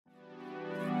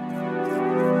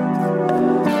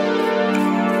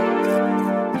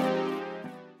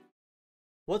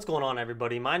What's going on,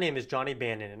 everybody? My name is Johnny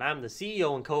Bannon and I'm the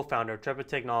CEO and co-founder of Trepa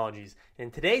Technologies.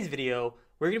 In today's video,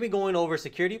 we're going to be going over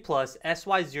Security Plus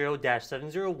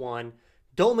SY0-701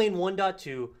 Domain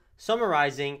 1.2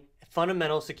 summarizing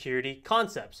fundamental security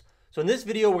concepts. So in this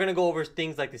video, we're going to go over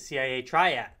things like the C.I.A.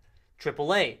 Triad,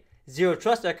 AAA, Zero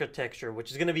Trust Architecture,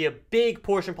 which is going to be a big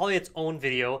portion, probably its own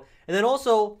video, and then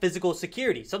also physical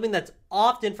security, something that's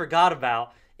often forgot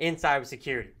about in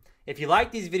cybersecurity. If you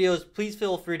like these videos, please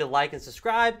feel free to like and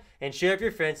subscribe and share with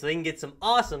your friends so they can get some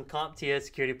awesome CompTIA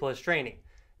Security Plus training.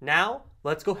 Now,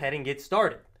 let's go ahead and get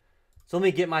started. So let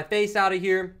me get my face out of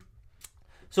here.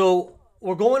 So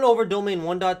we're going over Domain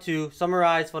 1.2,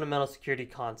 summarize fundamental security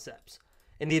concepts.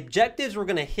 And the objectives we're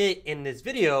going to hit in this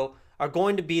video are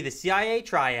going to be the C.I.A.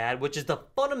 Triad, which is the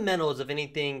fundamentals of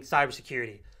anything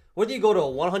cybersecurity. Whether you go to a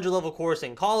 100 level course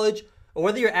in college or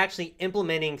whether you're actually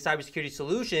implementing cybersecurity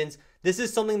solutions, this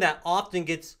is something that often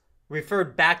gets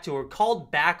referred back to or called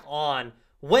back on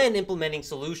when implementing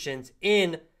solutions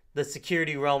in the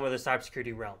security realm or the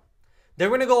cybersecurity realm. Then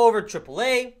we're going to go over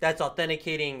AAA, that's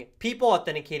authenticating people,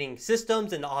 authenticating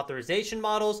systems and the authorization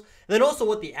models, and then also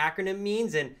what the acronym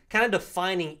means and kind of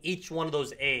defining each one of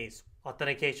those A's,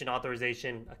 authentication,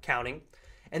 authorization, accounting.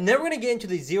 And then we're going to get into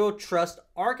the Zero Trust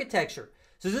Architecture.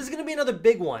 So this is going to be another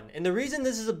big one. And the reason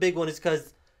this is a big one is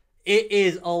because it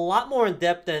is a lot more in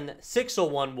depth than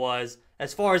 601 was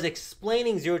as far as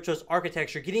explaining Zero Trust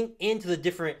Architecture, getting into the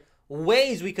different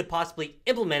ways we could possibly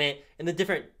implement it and the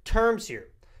different terms here.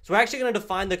 So we're actually going to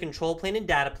define the control plane and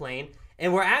data plane,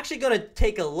 and we're actually going to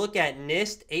take a look at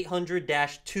NIST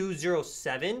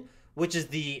 800-207, which is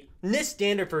the NIST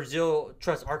standard for Zero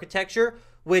Trust Architecture,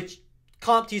 which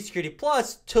CompTIA Security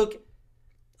Plus took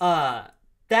that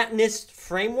NIST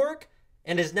framework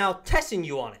and is now testing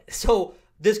you on it. So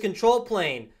this control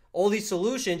plane, all these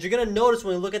solutions, you're going to notice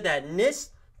when you look at that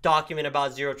NIST document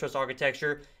about Zero Trust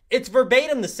Architecture, it's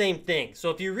verbatim the same thing.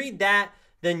 So if you read that,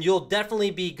 then you'll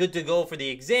definitely be good to go for the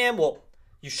exam. Well,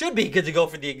 you should be good to go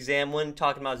for the exam when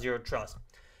talking about Zero Trust.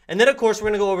 And then, of course, we're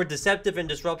going to go over deceptive and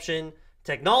disruption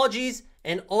technologies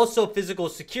and also physical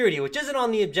security, which isn't on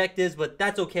the objectives, but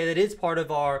that's okay. That is part of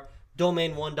our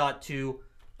Domain 1.2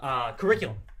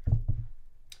 curriculum.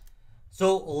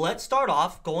 So let's start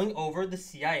off going over the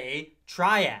C.I.A.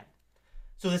 Triad.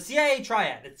 So the C.I.A.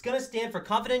 Triad, it's going to stand for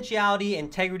confidentiality,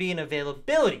 integrity, and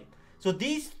availability. So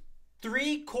these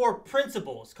three core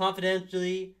principles,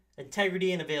 confidentiality,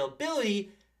 integrity, and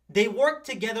availability, they work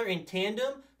together in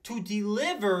tandem to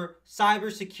deliver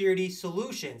cybersecurity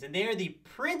solutions. And they are the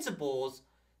principles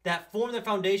that form the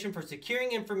foundation for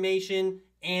securing information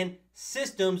and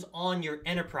systems on your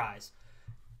enterprise.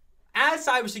 As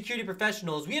cybersecurity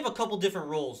professionals, we have a couple different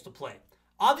roles to play.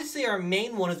 Obviously, our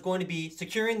main one is going to be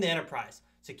securing the enterprise,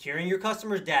 securing your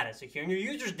customers' data, securing your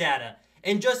users' data,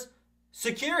 and just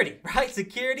security, right?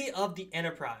 Security of the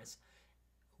enterprise.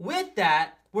 With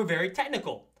that, we're very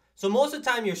technical. So most of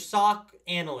the time, your SOC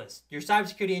analysts, your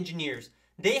cybersecurity engineers,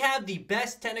 they have the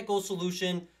best technical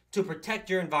solution to protect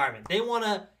your environment. They want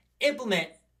to implement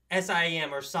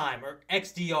SIEM or SIEM or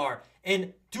XDR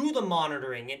and do the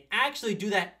monitoring and actually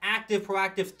do that active,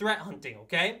 proactive threat hunting,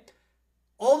 okay?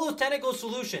 All those technical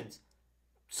solutions.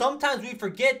 Sometimes we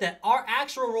forget that our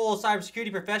actual role as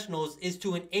cybersecurity professionals is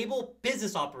to enable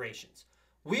business operations.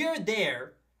 We are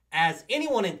there as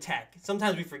anyone in tech.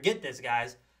 Sometimes we forget this,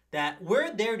 guys, that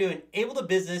we're there to enable the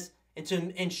business and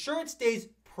to ensure it stays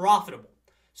profitable.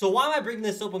 So why am I bringing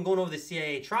this up and going over the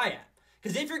C.I.A. Triad?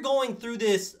 Because if you're going through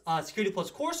this Security Plus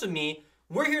course with me,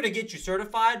 we're here to get you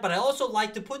certified, but I also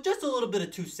like to put just a little bit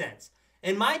of 2 cents.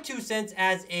 And my 2 cents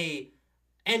as a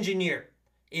engineer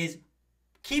is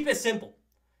keep it simple.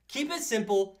 Keep it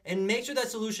simple and make sure that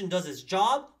solution does its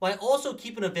job while also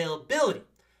keeping availability.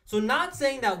 So not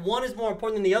saying that one is more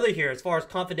important than the other here as far as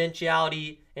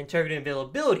confidentiality, integrity, and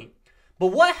availability. But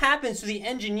what happens to the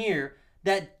engineer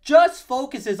that just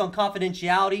focuses on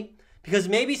confidentiality because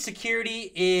maybe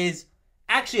security is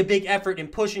actually a big effort in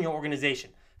pushing your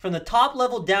organization? From the top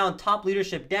level down, top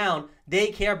leadership down, they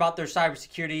care about their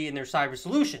cybersecurity and their cyber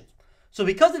solutions. So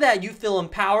because of that, you feel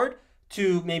empowered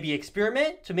to maybe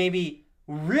experiment, to maybe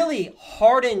really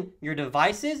harden your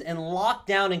devices and lock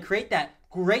down and create that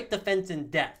great defense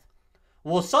in depth.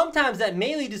 Well, sometimes that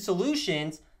may lead to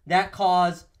solutions that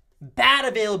cause bad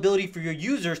availability for your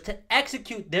users to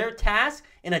execute their task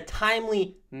in a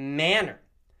timely manner.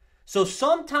 So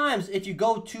sometimes if you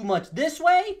go too much this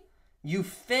way, you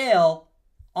fail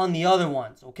on the other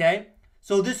ones, okay?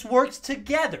 So this works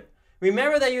together.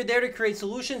 Remember that you're there to create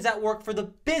solutions that work for the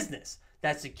business,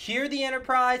 that secure the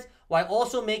enterprise while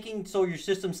also making so your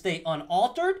systems stay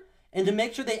unaltered and to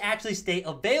make sure they actually stay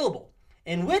available.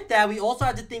 And with that, we also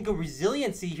have to think of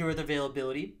resiliency here with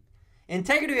availability.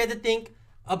 Integrity, we have to think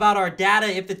about our data.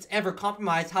 If it's ever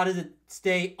compromised, how does it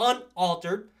stay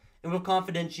unaltered? And with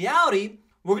confidentiality,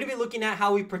 we're going to be looking at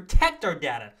how we protect our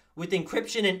data with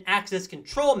encryption and access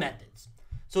control methods.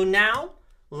 So now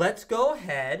let's go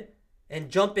ahead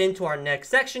and jump into our next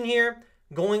section here,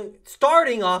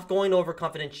 starting off going over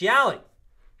confidentiality.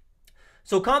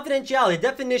 So confidentiality,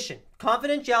 definition.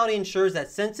 Confidentiality ensures that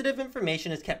sensitive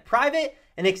information is kept private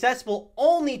and accessible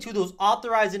only to those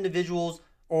authorized individuals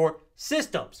or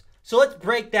systems. So let's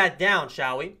break that down,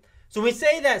 shall we? So we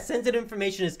say that sensitive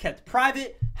information is kept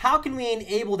private. How can we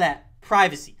enable that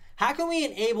privacy? How can we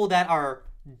enable that our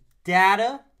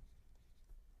data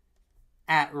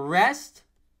at rest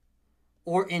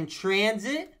or in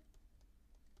transit,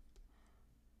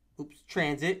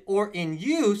 or in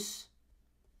use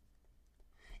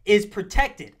is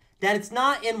protected? That it's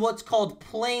not in what's called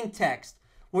plain text,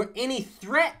 where any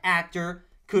threat actor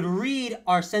could read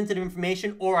our sensitive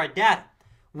information or our data.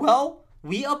 Well,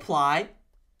 we apply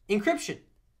encryption.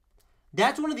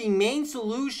 That's one of the main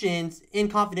solutions in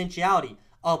confidentiality,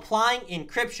 applying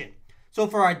encryption. So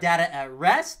for our data at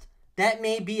rest, that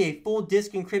may be a full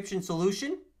disk encryption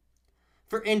solution.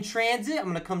 For in transit, I'm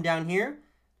going to come down here.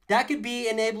 That could be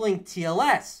enabling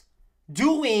TLS,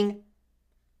 doing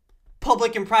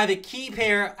public and private key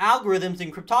pair algorithms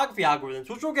and cryptography algorithms,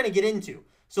 which we're going to get into.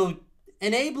 So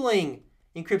enabling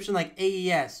encryption like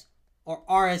AES or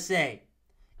RSA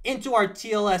into our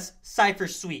TLS cipher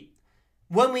suite.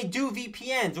 When we do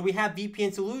VPNs or we have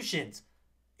VPN solutions,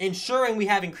 ensuring we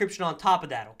have encryption on top of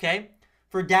that, okay?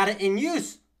 For data in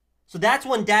use, so that's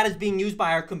when data is being used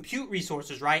by our compute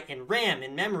resources, right? And RAM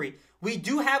and memory. We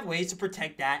do have ways to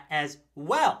protect that as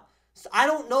well. So I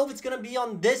don't know if it's going to be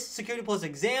on this Security Plus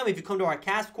exam. If you come to our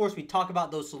CASP course, we talk about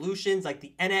those solutions like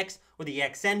the NX or the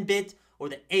XN bit or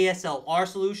the ASLR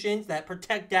solutions that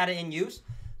protect data in use.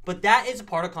 But that is a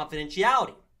part of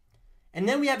confidentiality. And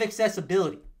then we have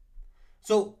accessibility.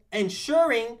 So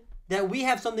ensuring that we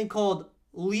have something called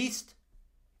least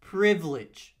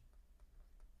privilege.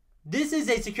 This is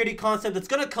a security concept that's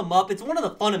going to come up. It's one of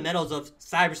the fundamentals of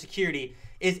cybersecurity,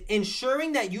 is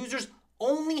ensuring that users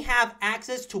only have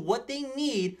access to what they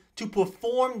need to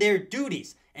perform their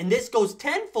duties. And this goes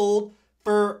tenfold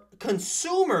for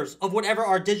consumers of whatever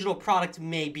our digital product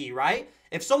may be, right?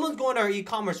 If someone's going to our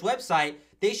e-commerce website,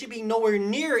 they should be nowhere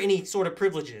near any sort of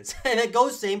privileges. And it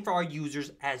goes same for our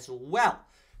users as well.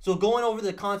 So going over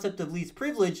the concept of least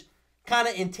privilege, kind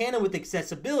of in tandem with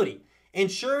accessibility,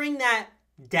 ensuring that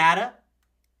data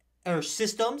or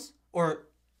systems or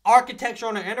architecture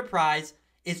on our enterprise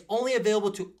is only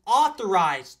available to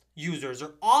authorized users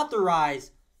or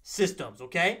authorized systems,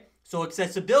 okay? So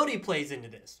accessibility plays into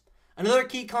this. Another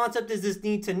key concept is this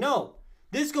need to know.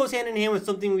 This goes hand in hand with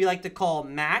something we like to call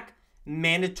MAC,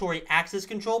 mandatory access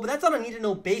control, but that's on a need to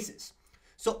know basis.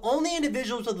 So only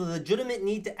individuals with a legitimate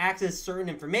need to access certain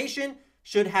information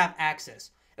should have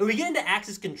access. And we get into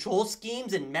access control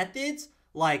schemes and methods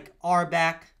like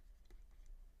RBAC,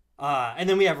 and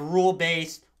then we have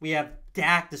rule-based, we have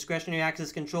DAC, discretionary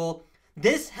access control.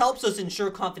 This helps us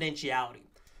ensure confidentiality.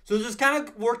 So this is kind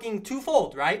of working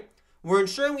twofold, right? We're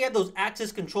ensuring we have those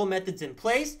access control methods in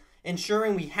place,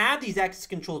 ensuring we have these access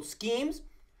control schemes.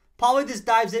 Probably this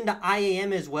dives into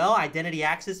IAM as well, identity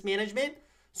access management.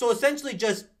 So essentially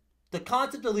just the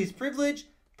concept of least privilege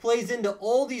plays into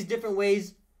all these different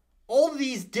ways, all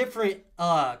these different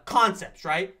concepts,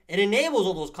 right? It enables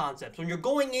all those concepts. When you're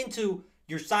going into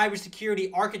your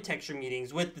cybersecurity architecture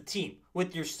meetings with the team,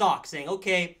 with your SOC, saying,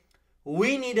 okay,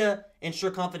 we need to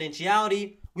ensure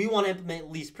confidentiality. We want to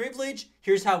implement least privilege.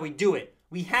 Here's how we do it.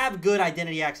 We have good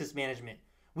identity access management.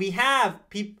 We have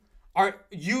our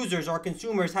users, our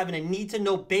consumers having a need to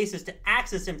know basis to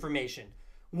access information.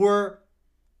 We're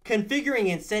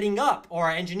configuring and setting up, or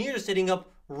our engineers are setting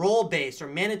up role-based or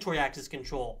mandatory access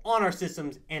control on our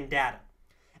systems and data.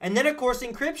 And then of course,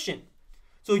 encryption.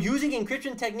 So using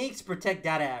encryption techniques to protect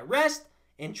data at rest,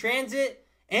 in transit,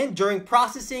 and during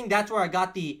processing. That's where I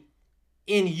got the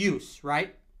in use,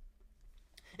 right?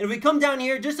 And if we come down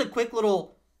here, just a quick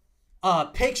little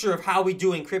picture of how we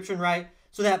do encryption, right?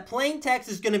 So that plain text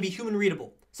is going to be human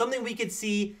readable. Something we could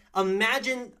see.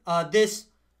 Imagine this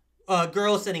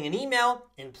girl sending an email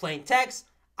in plain text.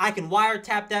 I can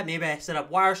wiretap that. Maybe I set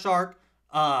up Wireshark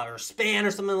or Span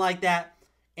or something like that.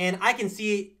 And I can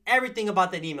see everything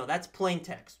about that email. That's plain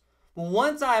text. Well,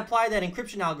 once I apply that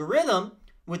encryption algorithm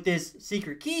with this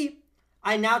secret key,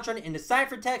 I now turn it into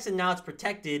ciphertext, and now it's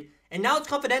protected, and now it's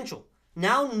confidential.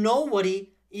 Now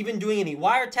nobody, even doing any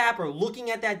wiretap or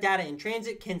looking at that data in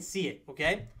transit, can see it,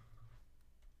 okay?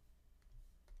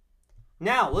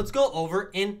 Now, let's go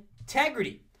over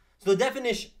integrity. So the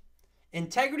definition: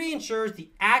 integrity ensures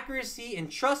the accuracy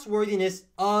and trustworthiness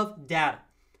of data.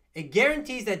 It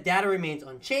guarantees that data remains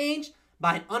unchanged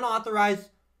by an unauthorized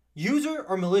user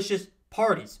or malicious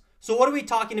parties. So what are we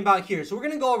talking about here? So we're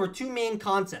going to go over two main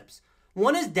concepts.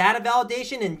 One is data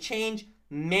validation and change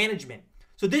management.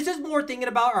 So this is more thinking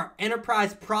about our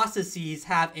enterprise processes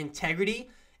have integrity,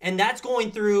 and that's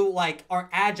going through like our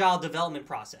agile development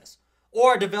process,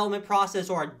 or our development process,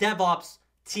 or our DevOps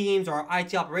teams, or our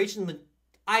IT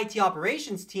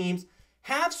operations teams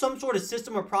have some sort of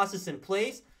system or process in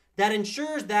place that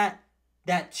ensures that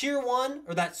that tier 1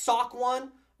 or that SOC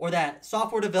 1 or that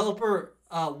software developer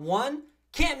 1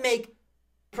 can't make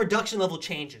production level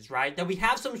changes, right? That we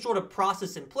have some sort of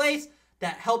process in place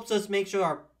that helps us make sure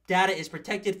our data is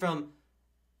protected from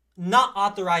not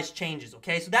authorized changes,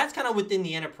 okay? So that's kind of within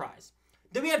the enterprise.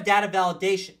 Then we have data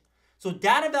validation. So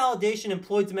data validation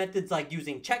employs methods like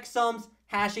using checksums,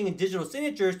 hashing, and digital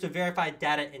signatures to verify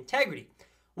data integrity.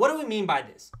 What do we mean by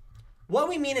this? What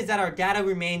we mean is that our data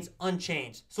remains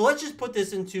unchanged. So let's just put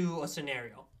this into a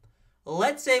scenario.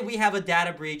 Let's say we have a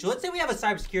data breach. Let's say we have a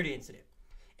cybersecurity incident.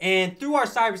 And through our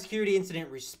cybersecurity incident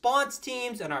response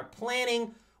teams and our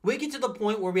planning, we get to the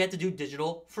point where we have to do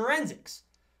digital forensics.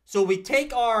 So we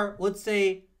take our, let's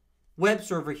say, web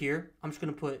server here. I'm just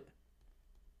going to put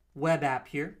web app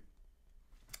here.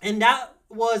 And that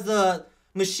was the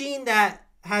machine that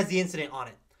has the incident on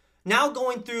it. Now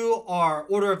going through our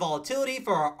order of volatility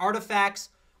for our artifacts,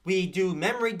 we do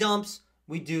memory dumps,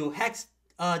 we do hex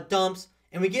dumps,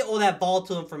 and we get all that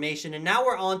volatile information. And now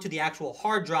we're on to the actual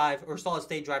hard drive or solid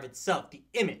state drive itself, the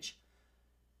image.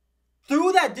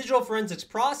 Through that digital forensics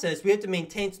process, we have to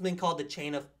maintain something called the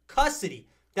chain of custody.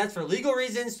 That's for legal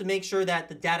reasons, to make sure that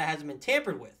the data hasn't been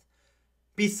tampered with.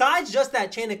 Besides just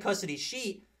that chain of custody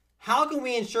sheet, how can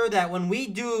we ensure that when we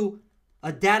do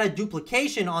a data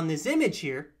duplication on this image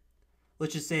here,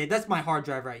 let's just say that's my hard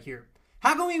drive right here,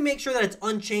 how can we make sure that it's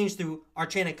unchanged through our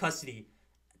chain of custody?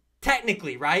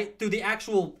 Technically, right? Through the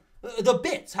actual, the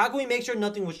bits. How can we make sure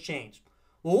nothing was changed?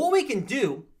 Well, what we can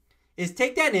do is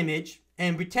take that image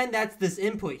and pretend that's this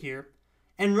input here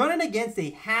and run it against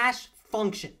a hash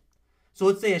function. So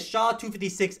let's say a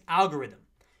SY0-256 algorithm.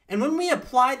 And when we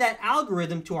apply that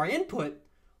algorithm to our input,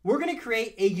 we're going to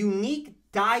create a unique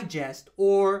digest,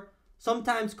 or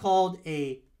sometimes called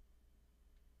a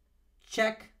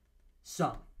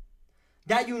checksum.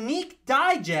 That unique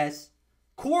digest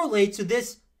correlates to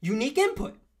this unique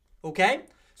input, okay?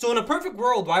 So in a perfect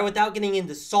world, right, without getting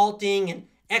into salting and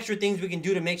extra things we can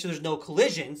do to make sure there's no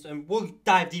collisions, and we'll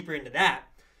dive deeper into that.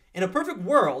 In a perfect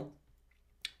world,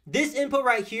 this input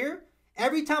right here,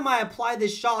 every time I apply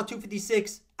this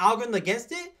SY0-256 algorithm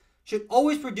against it, should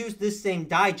always produce this same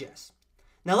digest.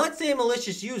 Now let's say a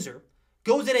malicious user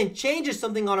goes in and changes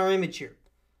something on our image here.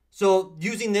 So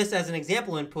using this as an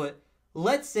example input,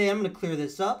 let's say I'm going to clear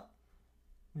this up.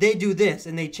 They do this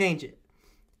and they change it.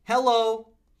 Hello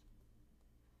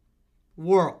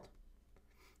world.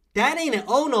 That ain't an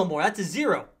O no more. That's a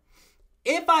 0.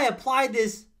 If I apply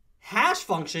this hash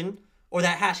function or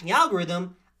that hashing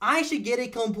algorithm, I should get a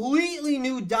completely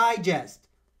new digest.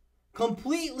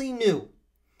 Completely new.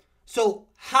 So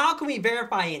how can we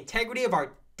verify integrity of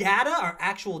our data, our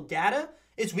actual data?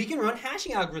 Is we can run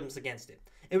hashing algorithms against it.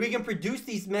 And we can produce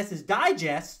these message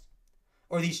digests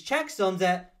or these checksums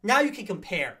that now you can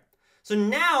compare. So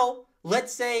now,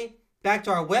 let's say, back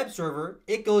to our web server,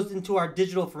 it goes into our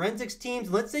digital forensics teams.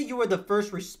 Let's say you were the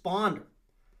first responder.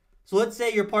 So let's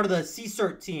say you're part of the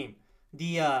CSIRT team,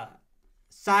 the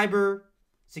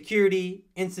Cybersecurity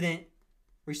Incident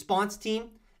Response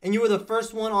team, and you were the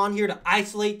first one on here to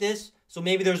isolate this. So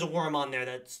maybe there's a worm on there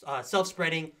that's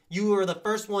self-spreading. You were the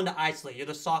first one to isolate. You're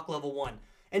the SOC level 1.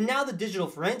 And now the digital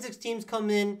forensics teams come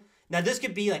in. Now this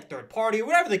could be like third party or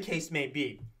whatever the case may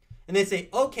be. And they say,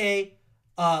 okay,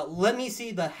 let me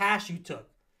see the hash you took.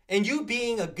 And you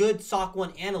being a good SOC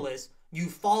 1 analyst, you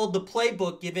followed the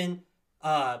playbook given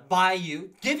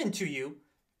to you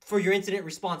for your incident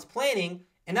response planning.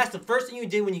 And that's the first thing you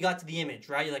did when you got to the image,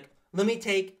 right? You're like, let me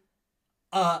take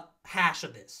a hash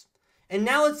of this. And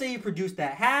now let's say you produce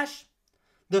that hash.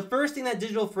 The first thing that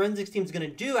digital forensics team is going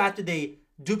to do after they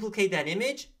duplicate that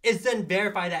image is then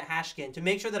verify that hash again to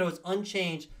make sure that it was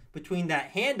unchanged between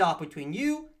that handoff between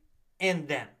you and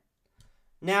them.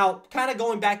 Now, kind of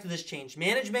going back to this change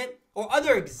management, or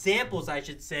other examples, I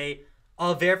should say,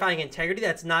 of verifying integrity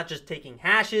that's not just taking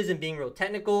hashes and being real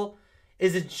technical,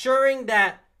 is ensuring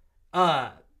that,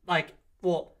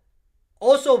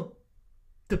 also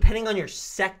depending on your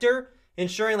sector,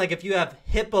 ensuring like if you have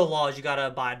HIPAA laws you got to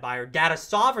abide by or data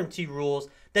sovereignty rules,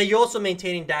 that you're also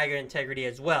maintaining data integrity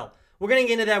as well. We're going to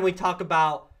get into that when we talk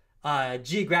about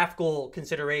geographical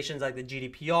considerations like the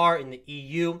GDPR in the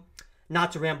EU.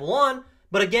 Not to ramble on,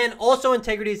 but again, also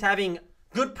integrity is having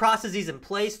good processes in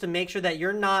place to make sure that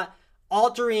you're not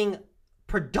altering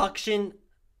production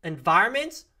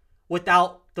environments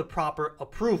without the proper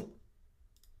approval.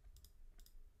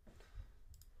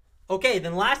 Okay,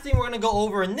 then last thing we're going to go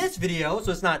over in this video,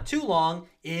 so it's not too long,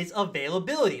 is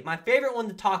availability. My favorite one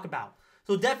to talk about.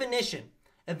 So definition.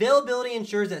 Availability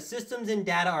ensures that systems and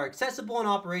data are accessible and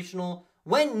operational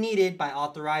when needed by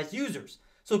authorized users.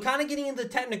 So kind of getting into the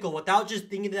technical without just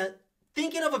thinking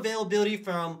of availability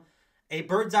from a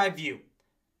bird's eye view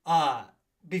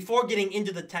before getting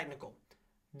into the technical.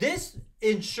 This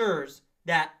ensures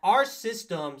that our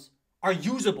systems are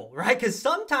usable, right? Because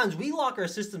sometimes we lock our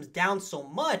systems down so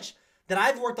much that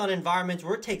I've worked on environments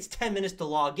where it takes 10 minutes to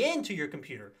log into your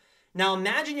computer. Now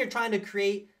imagine you're trying to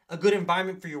create a good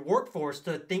environment for your workforce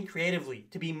to think creatively,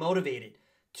 to be motivated,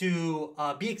 to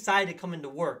be excited to come into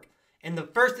work. And the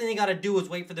first thing they got to do is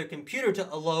wait for their computer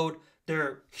to load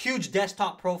their huge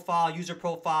desktop profile, user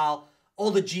profile,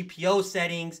 all the GPO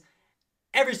settings,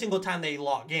 every single time they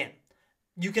log in.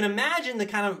 You can imagine the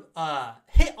kind of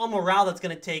hit on morale that's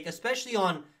going to take, especially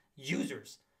on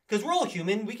users. Because we're all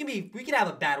human. We can have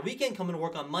a bad weekend, coming to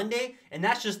work on Monday, and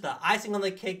that's just the icing on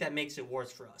the cake that makes it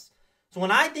worse for us. So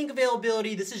when I think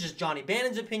availability, this is just Johnny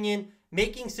Bannon's opinion,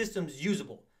 making systems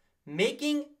usable.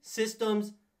 Making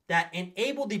systems that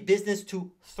enable the business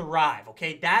to thrive,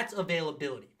 okay? That's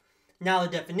availability. Now the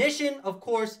definition, of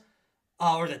course,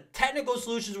 or the technical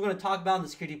solutions we're going to talk about in the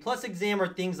Security Plus exam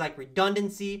are things like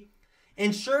redundancy,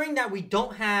 ensuring that we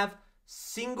don't have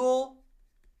single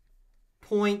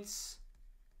points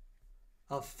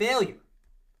of failure.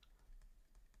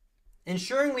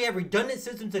 Ensuring we have redundant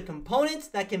systems and components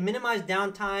that can minimize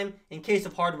downtime in case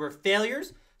of hardware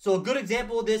failures. So a good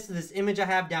example of this image I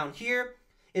have down here,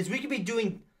 is we could be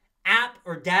doing app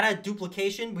or data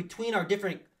duplication between our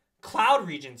different cloud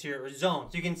regions here, or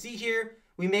zones. So you can see here,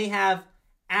 we may have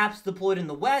apps deployed in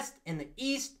the west and the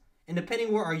east, and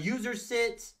depending where our users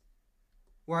sit,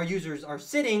 where our users are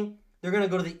sitting, they're going to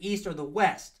go to the east or the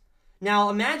west. Now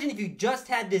imagine if you just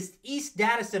had this east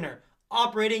data center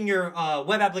operating your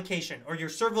web application or your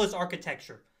serverless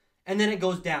architecture, and then it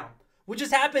goes down, which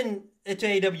has happened to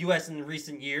AWS in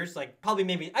recent years, like probably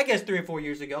maybe, I guess 3 or 4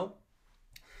 years ago.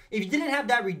 If you didn't have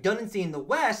that redundancy in the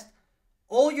west,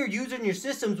 all your users and your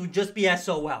systems would just be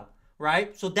SOL,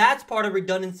 right? So that's part of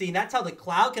redundancy, and that's how the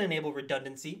cloud can enable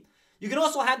redundancy. You can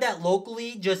also have that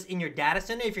locally just in your data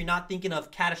center if you're not thinking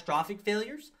of catastrophic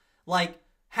failures, like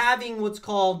having what's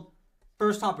called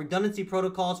first hop redundancy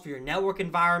protocols for your network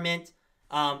environment,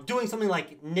 doing something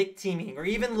like NIC teaming or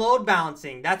even load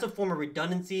balancing. That's a form of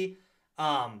redundancy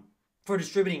for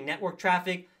distributing network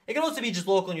traffic. It can also be just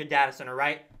local in your data center,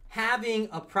 right? Having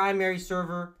a primary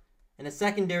server and a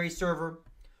secondary server.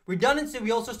 Redundancy,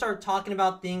 we also start talking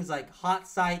about things like hot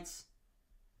sites,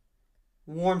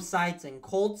 warm sites, and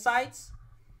cold sites.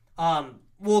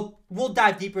 We'll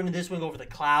dive deeper into this when we go over the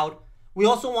cloud. We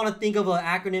also want to think of an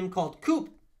acronym called COOP.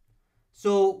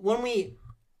 So when we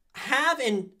have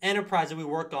an enterprise that we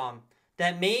work on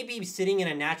that may be sitting in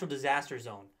a natural disaster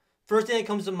zone, first thing that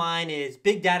comes to mind is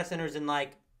big data centers in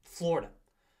like Florida.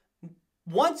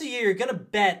 Once a year, you're going to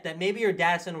bet that maybe your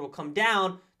data center will come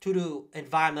down due to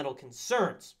environmental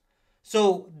concerns.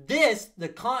 So the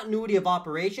continuity of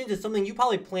operations, is something you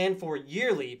probably plan for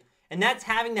yearly, and that's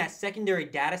having that secondary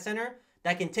data center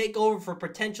that can take over for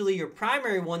potentially your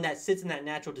primary one that sits in that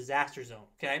natural disaster zone,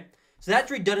 okay? So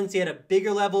that's redundancy at a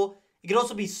bigger level. It could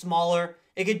also be smaller.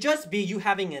 It could just be you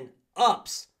having an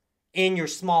UPS in your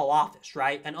small office,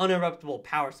 right? An uninterruptible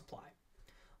power supply.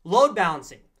 Load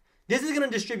balancing. This is going to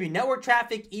distribute network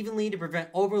traffic evenly to prevent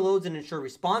overloads and ensure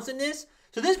responsiveness.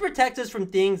 So this protects us from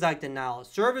things like denial of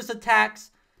service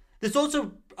attacks. This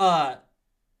also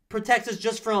protects us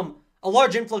just from a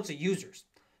large influx of users.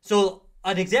 So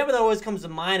an example that always comes to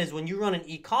mind is when you run an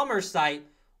e-commerce site,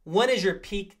 when is your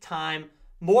peak time?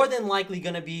 More than likely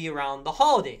going to be around the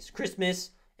holidays, Christmas,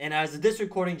 and as of this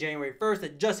recording, January 1st,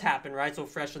 it just happened, right? So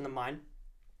fresh in the mind.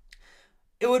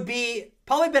 It would be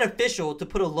probably beneficial to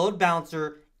put a load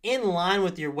balancer in line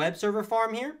with your web server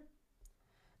farm here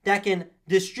that can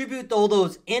distribute all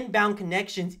those inbound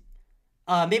connections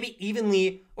maybe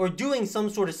evenly, or doing some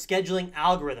sort of scheduling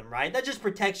algorithm, right? That just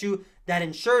protects you, that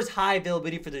ensures high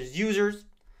availability for those users.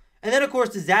 And then, of course,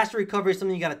 disaster recovery is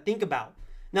something you got to think about.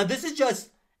 Now, this is just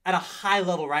at a high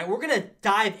level, right? We're going to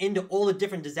dive into all the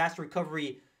different disaster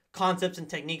recovery concepts and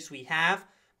techniques we have,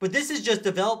 but this is just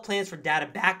develop plans for data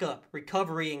backup,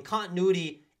 recovery, and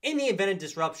continuity in the event of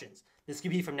disruptions. This could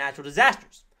be from natural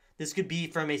disasters. This could be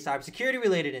from a cybersecurity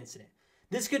related incident.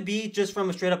 This could be just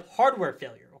from a straight up hardware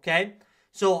failure, okay?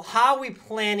 So how are we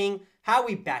planning? How are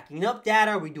we backing up data?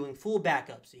 Are we doing full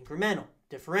backups, incremental,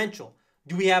 differential?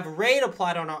 Do we have RAID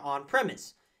applied on our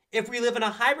on-premise? If we live in a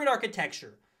hybrid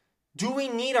architecture, do we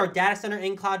need our data center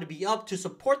in cloud to be up to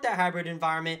support that hybrid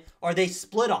environment? Or are they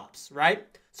split ops, right?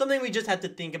 Something we just have to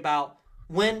think about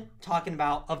when talking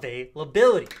about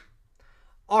availability.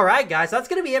 All right, guys, that's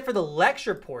going to be it for the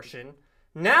lecture portion.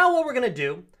 Now what we're going to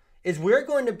do is we're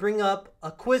going to bring up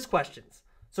a quiz questions.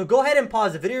 So go ahead and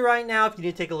pause the video right now if you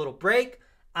need to take a little break.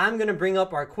 I'm going to bring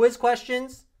up our quiz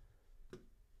questions.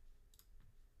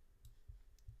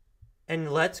 And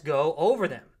let's go over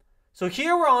them. So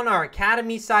here we're on our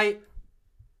Academy site.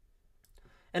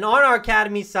 And on our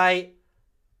Academy site,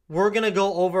 we're going to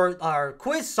go over our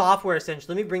quiz software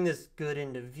essentially. Let me bring this good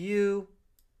into view.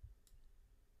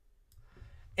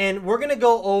 And we're going to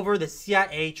go over the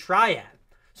C.I.A. Triad.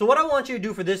 So what I want you to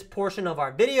do for this portion of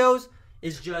our videos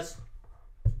is just,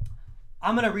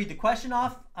 I'm going to read the question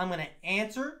off. I'm going to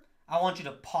answer. I want you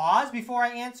to pause before I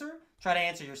answer. Try to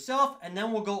answer yourself, and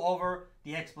then we'll go over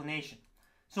the explanation.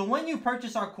 So when you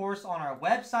purchase our course on our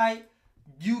website,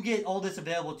 you get all this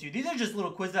available to you. These are just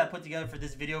little quizzes that I put together for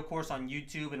this video course on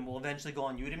YouTube and will eventually go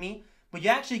on Udemy. But you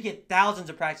actually get thousands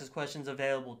of practice questions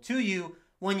available to you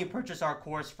when you purchase our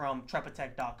course from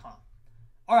trepatech.com.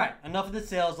 All right, enough of the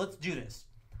sales. Let's do this.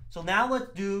 So now let's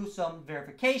do some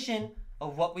verification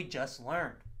of what we just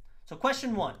learned. So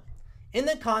question 1. In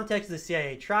the context of the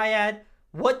C.I.A. Triad,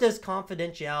 what does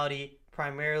confidentiality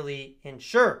primarily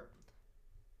ensure?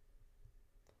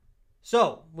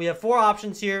 So we have 4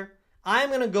 options here. I'm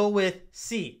going to go with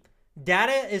C.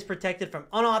 Data is protected from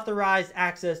unauthorized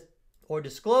access or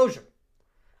disclosure.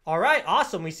 All right,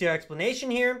 awesome. We see our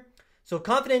explanation here. So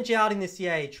confidentiality in the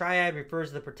C.I.A. Triad refers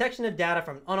to the protection of data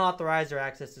from unauthorized or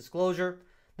access disclosure.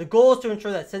 The goal is to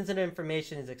ensure that sensitive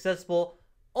information is accessible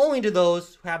only to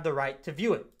those who have the right to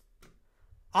view it.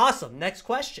 Awesome. Next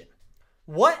question.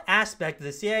 What aspect of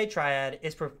the C.I.A. Triad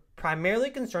is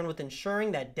primarily concerned with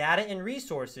ensuring that data and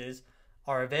resources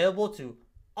are available to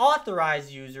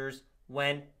authorized users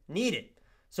when needed?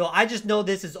 So I just know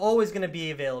this is always going to be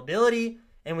availability,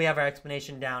 and we have our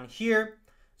explanation down here.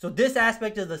 So this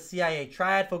aspect of the C.I.A.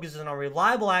 Triad focuses on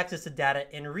reliable access to data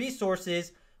and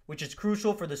resources, which is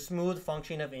crucial for the smooth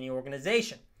functioning of any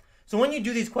organization. So when you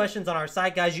do these questions on our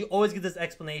site, guys, you always get this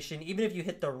explanation, even if you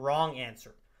hit the wrong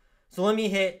answer. So let me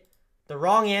hit the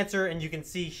wrong answer, and you can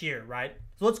see here, right?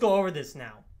 So let's go over this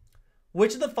now.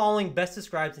 Which of the following best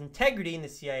describes integrity in the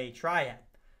C.I.A. Triad?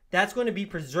 That's going to be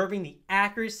preserving the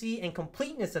accuracy and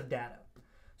completeness of data.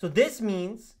 So this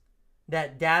means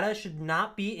that data should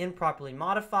not be improperly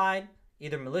modified,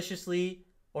 either maliciously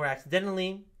or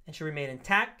accidentally, and should remain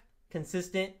intact,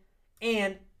 consistent,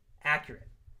 and accurate.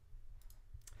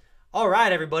 All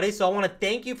right, everybody. So I want to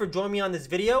thank you for joining me on this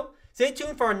video. Stay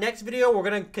tuned for our next video. We're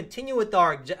going to continue with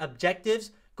our objectives,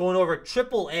 going over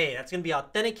AAA. That's going to be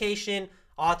authentication,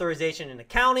 authorization, and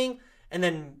accounting. And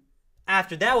then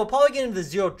after that, we'll probably get into the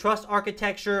zero trust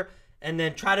architecture and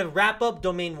then try to wrap up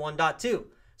domain 1.2.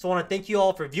 So I want to thank you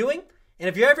all for viewing. And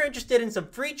if you're ever interested in some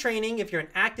free training, if you're an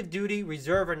active duty,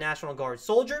 reserve, or National Guard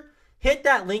soldier, hit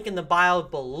that link in the bio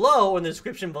below, in the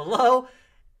description below,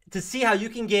 to see how you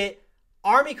can get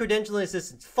Army Credentialing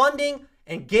Assistance funding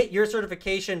and get your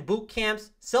certification, boot camps,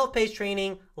 self-paced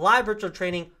training, live virtual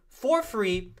training for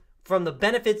free from the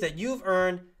benefits that you've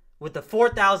earned with the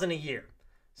 $4,000 a year.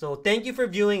 So thank you for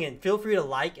viewing, and feel free to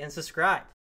like and subscribe.